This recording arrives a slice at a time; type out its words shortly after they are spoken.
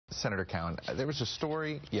Senator Cowan, there was a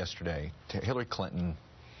story yesterday. Hillary Clinton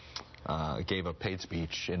gave a paid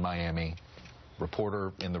speech in Miami.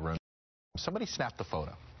 Reporter in the room. Somebody snapped the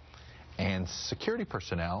photo, and security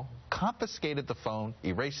personnel confiscated the phone,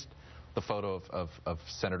 erased the photo of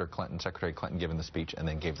Senator Clinton, Secretary Clinton giving the speech, and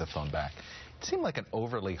then gave the phone back. It seemed like an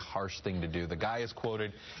overly harsh thing to do. The guy is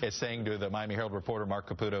quoted as saying to the Miami Herald reporter, Mark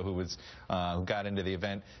Caputo, who got into the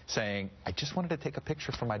event, saying, "I just wanted to take a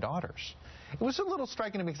picture for my daughters." It was a little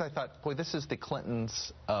striking to me because I thought, boy, this is the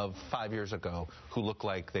Clintons of 5 years ago who looked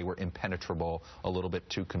like they were impenetrable, a little bit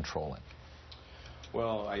too controlling.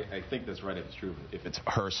 Well, I think that's right if it's true. If it's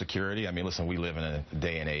her security, I mean, listen, we live in a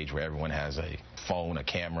day and age where everyone has a phone, a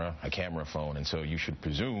camera phone, and so you should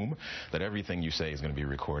presume that everything you say is going to be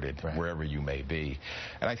recorded wherever you may be.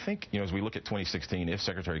 And I think, you know, as we look at 2016, if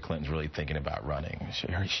Secretary Clinton's really thinking about running,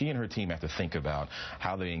 she and her team have to think about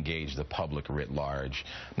how they engage the public writ large,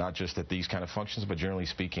 not just at these kind of functions, but generally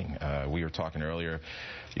speaking. We were talking earlier,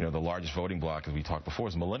 you know, the largest voting bloc, as we talked before,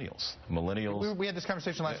 is millennials. We had this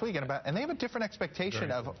conversation last week, and they have a different expectation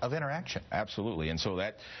of interaction. Absolutely, and so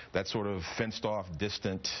that sort of fenced off,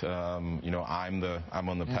 distant, you know, I'm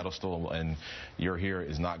on the pedestal and you're here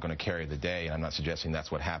is not going to carry the day. And I'm not suggesting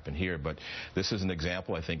that's what happened here, but this is an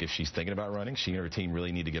example. I think if she's thinking about running, she and her team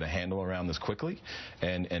really need to get a handle around this quickly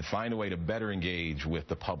and find a way to better engage with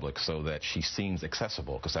the public so that she seems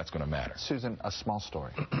accessible, because that's going to matter. Susan, a small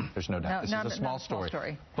story. There's no doubt. This is a small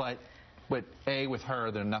story. But with her,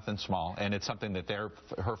 there's nothing small, and it's something that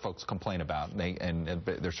her folks complain about, and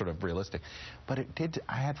they're sort of realistic. But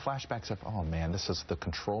I had flashbacks of, oh man, this is the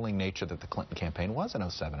controlling nature that the Clinton campaign was in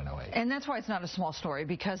 07 and 08. And that's why it's not a small story,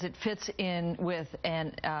 because it fits in with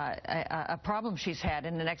a problem she's had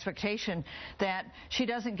and an expectation that she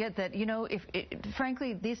doesn't get, that, you know,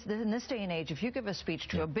 frankly, in this day and age, if you give a speech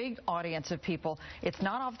to a big audience of people, it's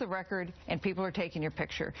not off the record, and people are taking your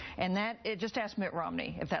picture. And just ask Mitt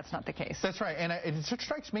Romney if that's not the case. That's right, and what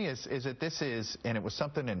strikes me is that this is, and it was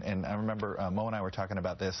something, and I remember Mo and I were talking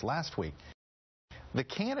about this last week, the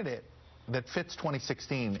candidate that fits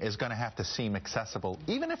 2016 is going to have to seem accessible,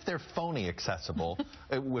 even if they're phony accessible.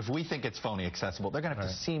 If we think it's phony accessible, they're going to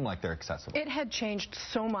have to seem like they're accessible. It had changed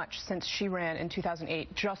so much since she ran in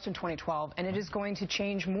 2008, just in 2012, and it is going to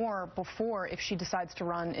change more before, if she decides to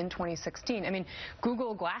run in 2016. I mean,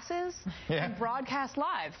 Google Glasses and broadcast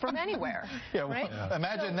live from anywhere.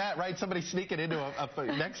 Imagine that, right? Somebody sneaking into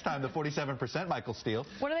next time the 47% Michael Steele.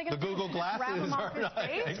 What are they going to do? The Google Glasses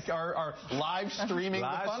are live streaming the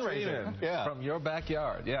fundraiser. From your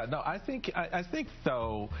backyard. No, I think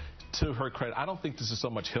though, to her credit, I don't think this is so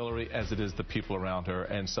much Hillary as it is the people around her.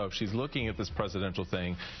 And so if she's looking at this presidential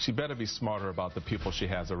thing, she better be smarter about the people she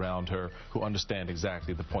has around her who understand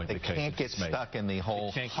exactly the point that Kasie can't get stuck in the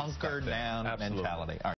whole hunker down mentality.